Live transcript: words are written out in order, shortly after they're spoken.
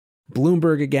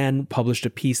Bloomberg again published a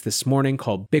piece this morning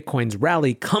called Bitcoin's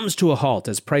Rally Comes to a Halt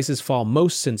as Prices Fall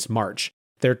Most Since March.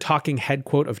 Their talking head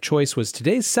quote of choice was,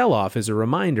 "Today's sell-off is a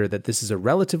reminder that this is a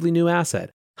relatively new asset,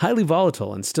 highly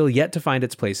volatile and still yet to find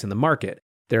its place in the market.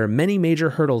 There are many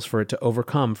major hurdles for it to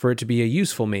overcome for it to be a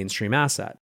useful mainstream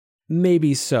asset."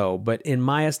 Maybe so, but in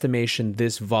my estimation,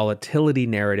 this volatility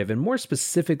narrative, and more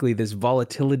specifically this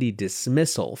volatility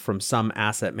dismissal from some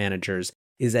asset managers,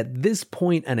 is at this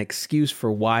point an excuse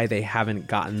for why they haven't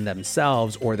gotten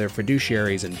themselves or their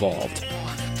fiduciaries involved.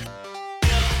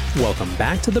 Welcome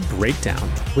back to The Breakdown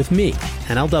with me,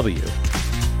 NLW.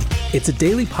 It's a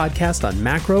daily podcast on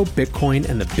macro, Bitcoin,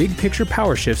 and the big picture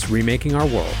power shifts remaking our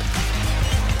world.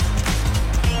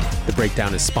 The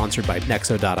Breakdown is sponsored by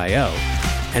Nexo.io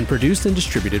and produced and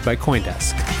distributed by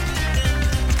CoinDesk.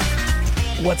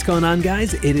 What's going on,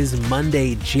 guys? It is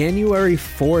Monday, January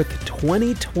 4th,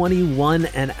 2021,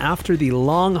 and after the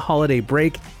long holiday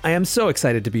break, I am so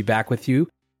excited to be back with you.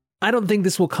 I don't think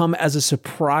this will come as a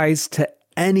surprise to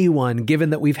anyone, given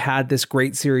that we've had this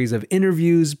great series of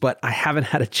interviews, but I haven't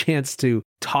had a chance to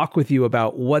talk with you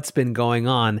about what's been going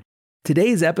on.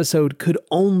 Today's episode could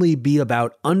only be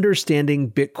about understanding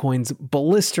Bitcoin's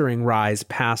blistering rise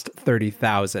past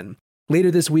 30,000. Later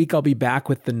this week, I'll be back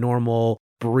with the normal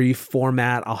brief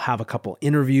format. I'll have a couple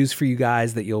interviews for you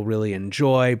guys that you'll really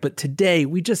enjoy. But today,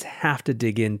 we just have to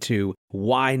dig into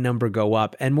why number go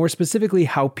up, and more specifically,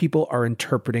 how people are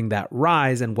interpreting that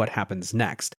rise and what happens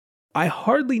next. I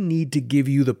hardly need to give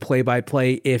you the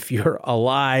play-by-play if you're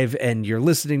alive and you're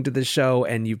listening to the show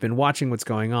and you've been watching what's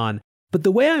going on. But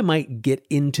the way I might get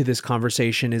into this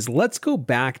conversation is let's go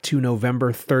back to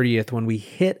November 30th when we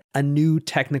hit a new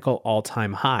technical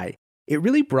all-time high. It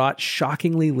really brought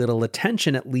shockingly little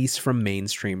attention, at least from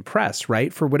mainstream press,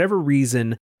 right? For whatever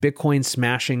reason, Bitcoin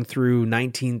smashing through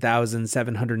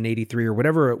 19,783 or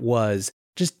whatever it was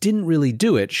just didn't really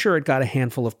do it. Sure, it got a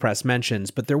handful of press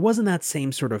mentions, but there wasn't that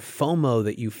same sort of FOMO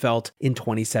that you felt in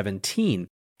 2017.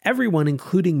 Everyone,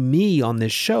 including me on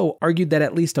this show, argued that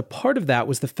at least a part of that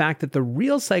was the fact that the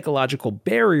real psychological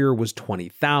barrier was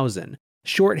 20,000.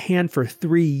 Shorthand for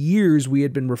 3 years, we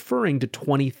had been referring to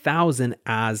 20,000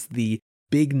 as the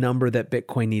big number that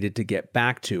Bitcoin needed to get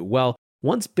back to. Well,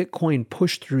 once Bitcoin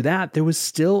pushed through that, there was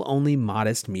still only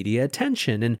modest media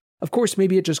attention. And of course,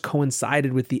 maybe it just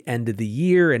coincided with the end of the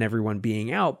year and everyone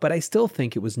being out, but I still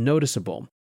think it was noticeable.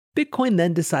 Bitcoin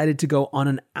then decided to go on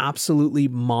an absolutely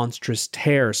monstrous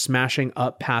tear, smashing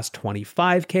up past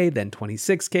 25K, then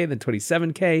 26K, then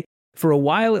 27K. For a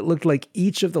while, it looked like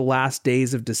each of the last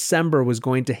days of December was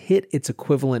going to hit its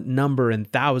equivalent number in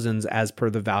thousands as per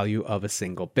the value of a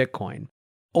single Bitcoin.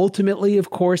 Ultimately, of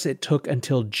course, it took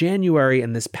until January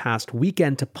and this past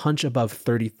weekend to punch above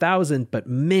 30,000, but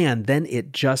man, then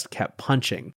it just kept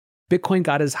punching. Bitcoin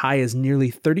got as high as nearly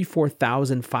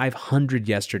 34,500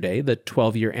 yesterday, the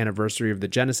 12-year anniversary of the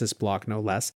Genesis block no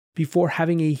less, before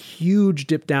having a huge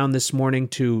dip down this morning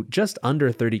to just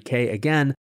under 30K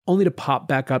again, only to pop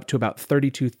back up to about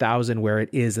 32,000 where it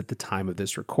is at the time of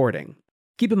this recording.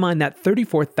 Keep in mind that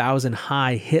 34,000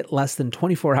 high hit less than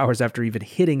 24 hours after even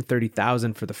hitting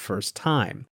 30,000 for the first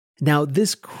time. Now,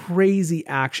 this crazy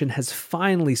action has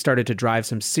finally started to drive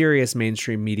some serious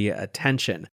mainstream media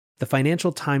attention. The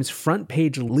Financial Times front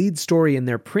page lead story in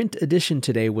their print edition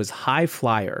today was High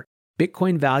Flyer.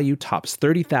 Bitcoin value tops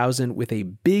 30,000 with a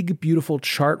big, beautiful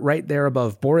chart right there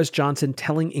above Boris Johnson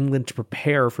telling England to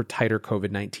prepare for tighter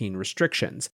COVID-19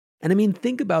 restrictions. And I mean,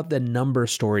 think about the number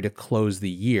story to close the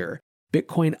year.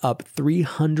 Bitcoin up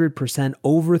 300%,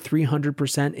 over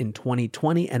 300% in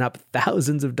 2020, and up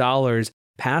thousands of dollars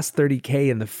past 30K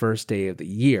in the first day of the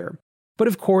year. But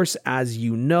of course, as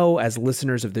you know, as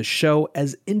listeners of this show,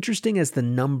 as interesting as the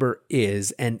number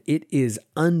is, and it is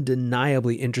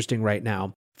undeniably interesting right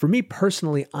now, for me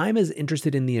personally, I'm as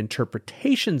interested in the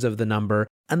interpretations of the number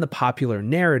and the popular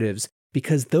narratives,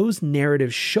 because those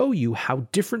narratives show you how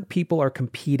different people are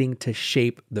competing to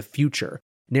shape the future.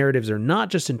 Narratives are not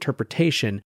just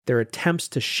interpretation, they're attempts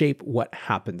to shape what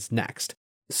happens next.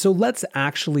 So let's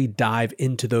actually dive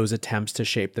into those attempts to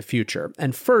shape the future.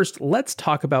 And first, let's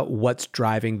talk about what's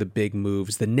driving the big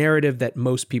moves, the narrative that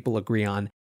most people agree on.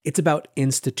 It's about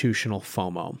institutional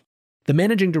FOMO. The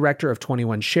managing director of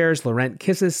 21 Shares, Laurent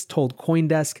Kissis, told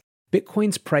CoinDesk,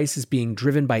 Bitcoin's price is being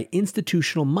driven by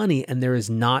institutional money and there is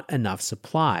not enough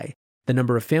supply. The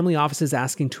number of family offices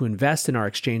asking to invest in our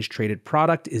exchange-traded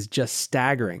product is just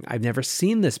staggering. I've never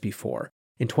seen this before.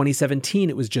 In 2017,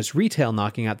 it was just retail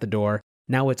knocking at the door.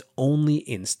 Now it's only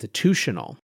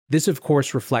institutional. This, of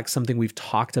course, reflects something we've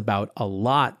talked about a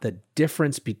lot, the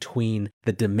difference between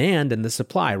the demand and the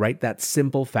supply, right? That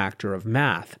simple factor of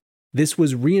math. This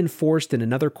was reinforced in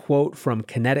another quote from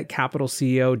Kinetic Capital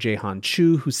CEO Jaehan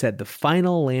Chu, who said the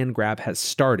final land grab has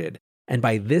started, and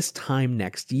by this time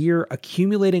next year,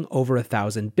 accumulating over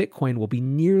 1,000 Bitcoin will be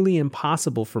nearly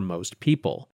impossible for most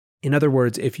people. In other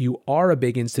words, if you are a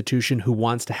big institution who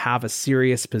wants to have a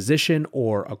serious position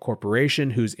or a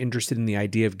corporation who's interested in the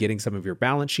idea of getting some of your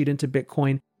balance sheet into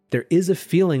Bitcoin, there is a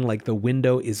feeling like the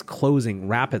window is closing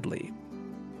rapidly.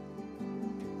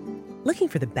 Looking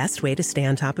for the best way to stay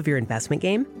on top of your investment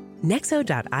game?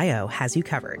 Nexo.io has you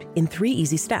covered in 3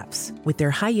 easy steps with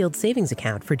their high-yield savings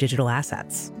account for digital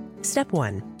assets. Step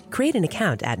 1. Create an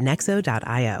account at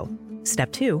Nexo.io.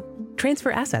 Step 2.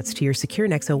 Transfer assets to your secure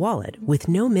Nexo wallet with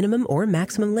no minimum or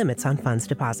maximum limits on funds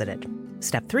deposited.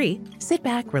 Step 3. Sit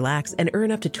back, relax, and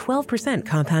earn up to 12%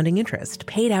 compounding interest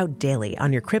paid out daily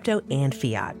on your crypto and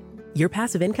fiat. Your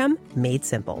passive income made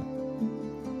simple.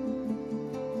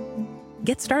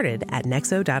 Get started at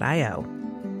Nexo.io.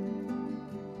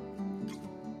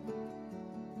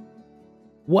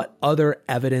 What other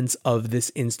evidence of this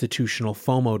institutional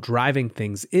FOMO driving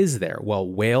things is there? Well,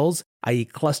 whales, i.e.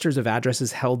 clusters of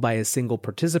addresses held by a single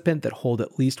participant that hold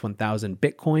at least 1,000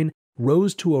 Bitcoin,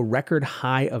 rose to a record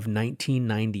high of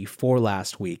 1994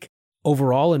 last week.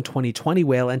 Overall, in 2020,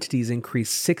 whale entities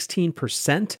increased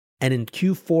 16%, and in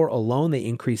Q4 alone, they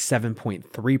increased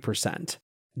 7.3%.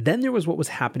 Then there was what was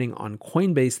happening on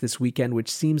Coinbase this weekend,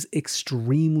 which seems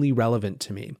extremely relevant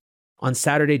to me. On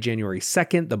Saturday, January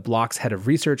 2nd, the block's head of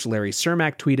research, Larry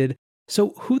Cermak, tweeted,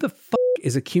 "So who the fuck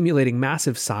is accumulating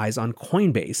massive size on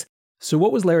Coinbase?" So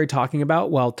what was Larry talking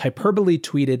about? Well, Hyperbole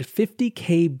tweeted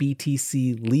 50K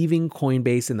BTC leaving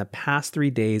Coinbase in the past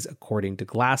 3 days, according to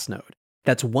Glassnode.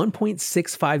 That's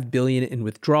 1.65 billion in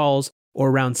withdrawals, or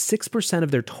around 6%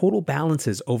 of their total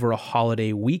balances over a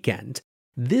holiday weekend.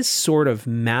 This sort of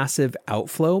massive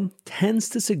outflow tends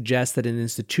to suggest that an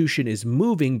institution is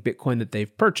moving Bitcoin that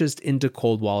they've purchased into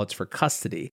cold wallets for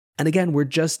custody. And again, we're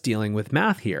just dealing with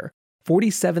math here.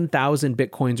 47,000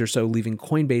 Bitcoins or so leaving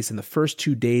Coinbase in the first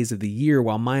 2 days of the year,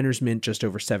 while miners mint just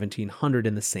over 1,700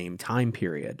 in the same time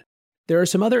period. There are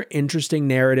some other interesting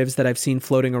narratives that I've seen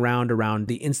floating around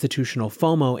the institutional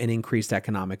FOMO and increased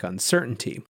economic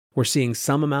uncertainty. We're seeing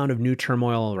some amount of new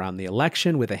turmoil around the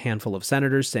election, with a handful of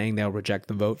senators saying they'll reject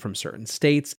the vote from certain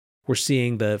states. We're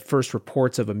seeing the first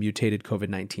reports of a mutated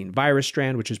COVID-19 virus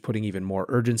strand, which is putting even more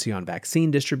urgency on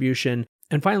vaccine distribution.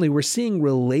 And finally, we're seeing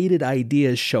related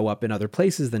ideas show up in other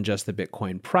places than just the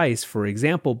Bitcoin price. For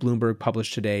example, Bloomberg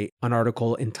published today an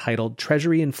article entitled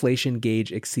 "Treasury Inflation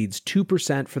Gauge Exceeds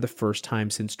 2% for the First Time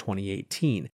Since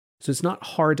 2018. So it's not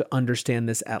hard to understand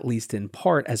this, at least in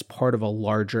part, as part of a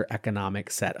larger economic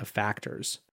set of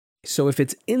factors. So if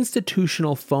it's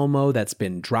institutional FOMO that's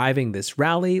been driving this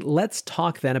rally, let's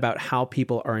talk then about how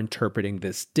people are interpreting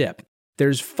this dip.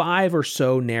 There's 5 or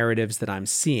so narratives that I'm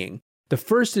seeing. The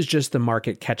first is just the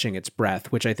market catching its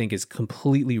breath, which I think is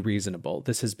completely reasonable.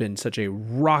 This has been such a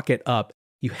rocket up,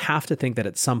 you have to think that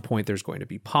at some point there's going to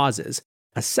be pauses.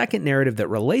 A second narrative that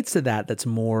relates to that that's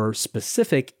more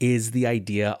specific is the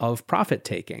idea of profit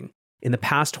taking. In the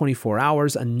past 24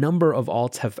 hours, a number of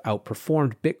alts have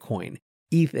outperformed Bitcoin.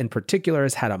 ETH in particular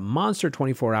has had a monster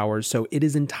 24 hours, so it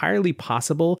is entirely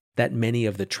possible that many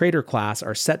of the trader class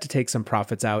are set to take some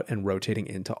profits out and rotating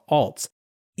into alts.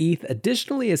 ETH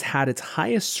additionally has had its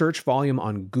highest search volume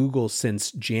on Google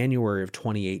since January of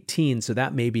 2018, so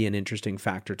that may be an interesting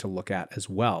factor to look at as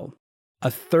well. A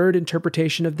third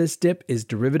interpretation of this dip is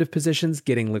derivative positions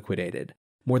getting liquidated.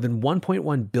 More than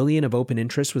 1.1 billion of open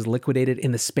interest was liquidated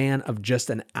in the span of just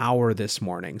an hour this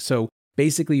morning. So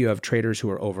basically you have traders who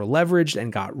are over-leveraged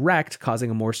and got wrecked,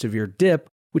 causing a more severe dip,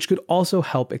 which could also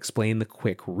help explain the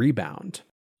quick rebound.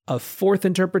 A fourth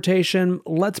interpretation,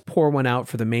 let's pour one out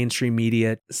for the mainstream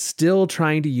media, still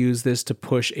trying to use this to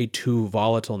push a too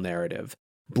volatile narrative.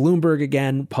 Bloomberg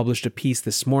again published a piece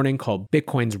this morning called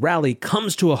 "Bitcoin's Rally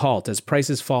Comes to a Halt as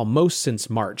Prices Fall Most Since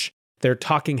March." Their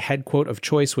talking head quote of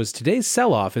choice was, "Today's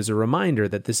sell-off is a reminder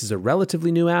that this is a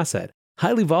relatively new asset,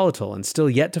 highly volatile and still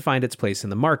yet to find its place in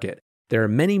the market. There are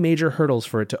many major hurdles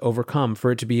for it to overcome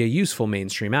for it to be a useful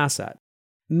mainstream asset."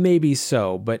 Maybe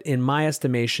so, but in my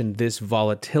estimation, this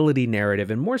volatility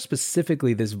narrative, and more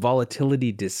specifically this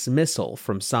volatility dismissal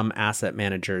from some asset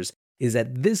managers, is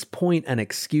at this point an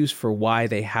excuse for why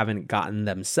they haven't gotten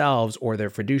themselves or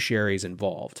their fiduciaries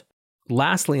involved.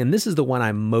 Lastly, and this is the one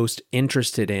I'm most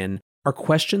interested in, are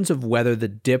questions of whether the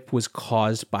dip was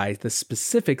caused by the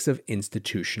specifics of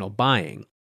institutional buying.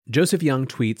 Joseph Young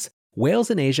tweets,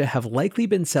 "Whales in Asia have likely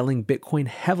been selling Bitcoin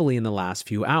heavily in the last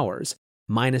few hours.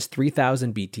 Minus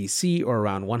 3,000 BTC, or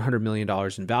around $100 million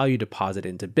in value, deposit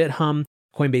into BitHum.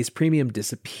 Coinbase Premium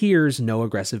disappears, no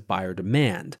aggressive buyer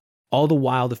demand. All the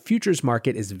while, the futures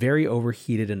market is very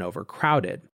overheated and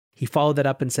overcrowded. He followed that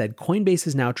up and said, Coinbase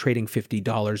is now trading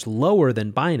 $50 lower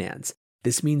than Binance.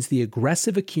 This means the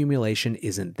aggressive accumulation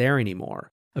isn't there anymore.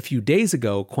 A few days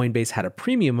ago, Coinbase had a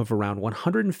premium of around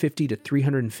 150 to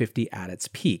 350 at its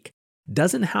peak.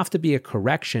 Doesn't have to be a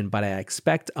correction, but I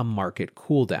expect a market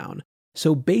cool down.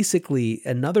 So basically,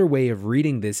 another way of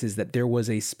reading this is that there was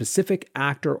a specific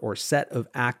actor or set of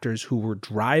actors who were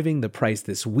driving the price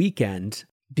this weekend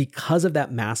because of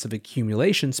that massive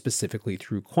accumulation, specifically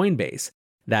through Coinbase.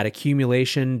 That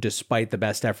accumulation, despite the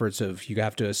best efforts of, you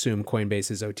have to assume,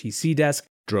 Coinbase's OTC desk,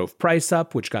 drove price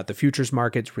up, which got the futures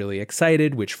markets really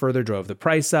excited, which further drove the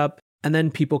price up, and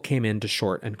then people came in to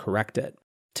short and correct it.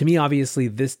 To me, obviously,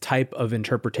 this type of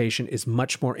interpretation is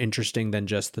much more interesting than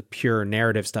just the pure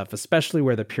narrative stuff, especially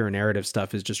where the pure narrative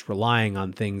stuff is just relying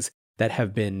on things that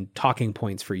have been talking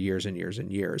points for years and years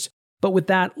and years. But with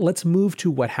that, let's move to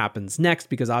what happens next,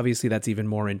 because obviously that's even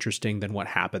more interesting than what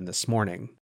happened this morning.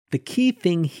 The key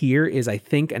thing here is, I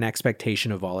think, an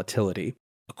expectation of volatility.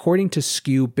 According to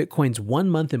Skew, Bitcoin's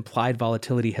 1-month implied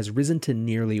volatility has risen to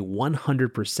nearly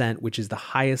 100%, which is the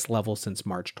highest level since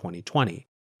March 2020.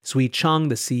 Sui Chang,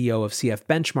 the CEO of CF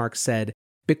Benchmark, said,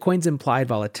 Bitcoin's implied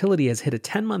volatility has hit a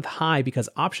 10-month high because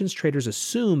options traders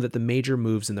assume that the major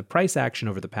moves in the price action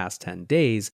over the past 10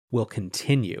 days will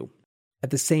continue. At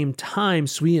the same time,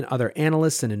 Sui and other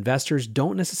analysts and investors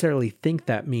don't necessarily think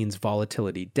that means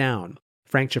volatility down.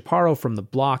 Frank Chaparro from The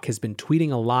Block has been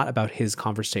tweeting a lot about his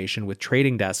conversation with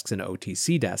trading desks and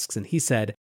OTC desks, and he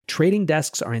said, trading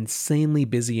desks are insanely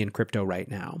busy in crypto right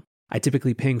now. I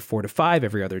typically ping 4 to 5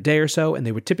 every other day or so, and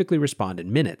they would typically respond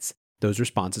in minutes. Those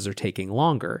responses are taking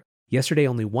longer. Yesterday,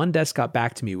 only one desk got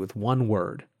back to me with one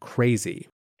word: crazy.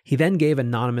 He then gave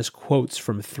anonymous quotes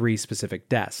from 3 specific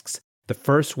desks. The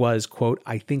first was, quote,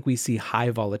 I think we see high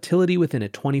volatility within a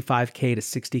 25K to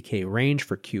 60K range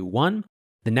for Q1.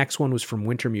 The next one was from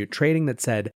Wintermute Trading that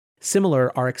said,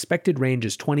 similar, our expected range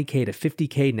is 20K to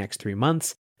 50K next 3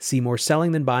 months. See more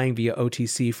selling than buying via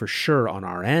OTC for sure on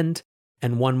our end.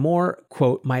 And one more,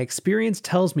 quote, my experience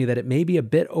tells me that it may be a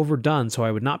bit overdone, so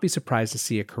I would not be surprised to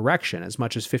see a correction. As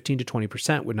much as 15 to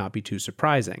 20% would not be too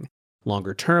surprising.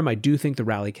 Longer term, I do think the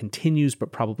rally continues,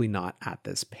 but probably not at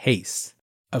this pace.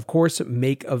 Of course,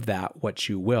 make of that what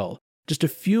you will. Just a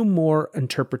few more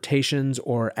interpretations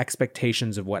or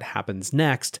expectations of what happens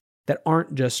next that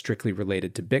aren't just strictly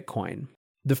related to Bitcoin.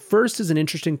 The first is an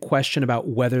interesting question about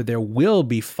whether there will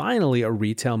be finally a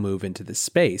retail move into this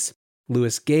space.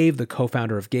 Louis Gave, the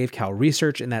co-founder of GaveCal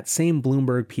Research, in that same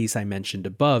Bloomberg piece I mentioned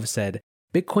above, said,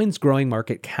 Bitcoin's growing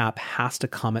market cap has to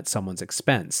come at someone's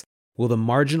expense. Will the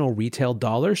marginal retail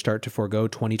dollar start to forego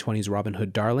 2020's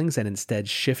Robinhood darlings and instead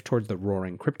shift towards the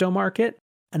roaring crypto market?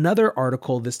 Another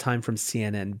article, this time from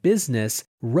CNN Business,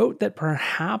 wrote that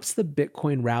perhaps the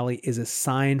Bitcoin rally is a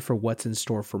sign for what's in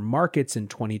store for markets in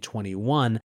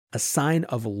 2021, a sign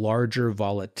of larger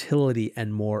volatility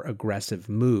and more aggressive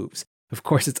moves. Of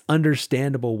course, it's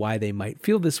understandable why they might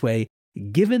feel this way,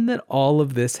 given that all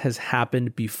of this has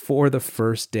happened before the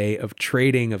first day of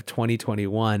trading of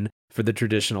 2021 for the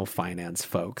traditional finance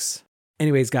folks.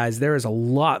 Anyways, guys, there is a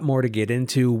lot more to get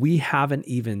into. We haven't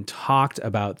even talked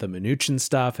about the Mnuchin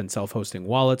stuff and self-hosting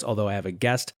wallets, although I have a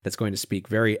guest that's going to speak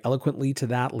very eloquently to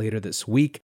that later this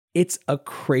week. It's a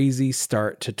crazy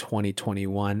start to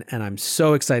 2021, and I'm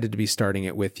so excited to be starting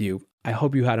it with you. I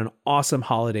hope you had an awesome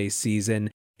holiday season.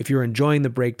 If you're enjoying the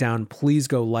breakdown, please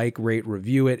go like, rate,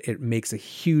 review it. It makes a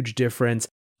huge difference.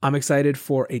 I'm excited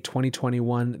for a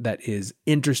 2021 that is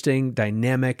interesting,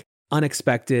 dynamic,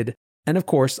 unexpected, and of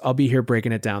course, I'll be here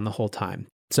breaking it down the whole time.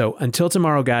 So until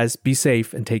tomorrow, guys, be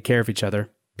safe and take care of each other.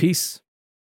 Peace.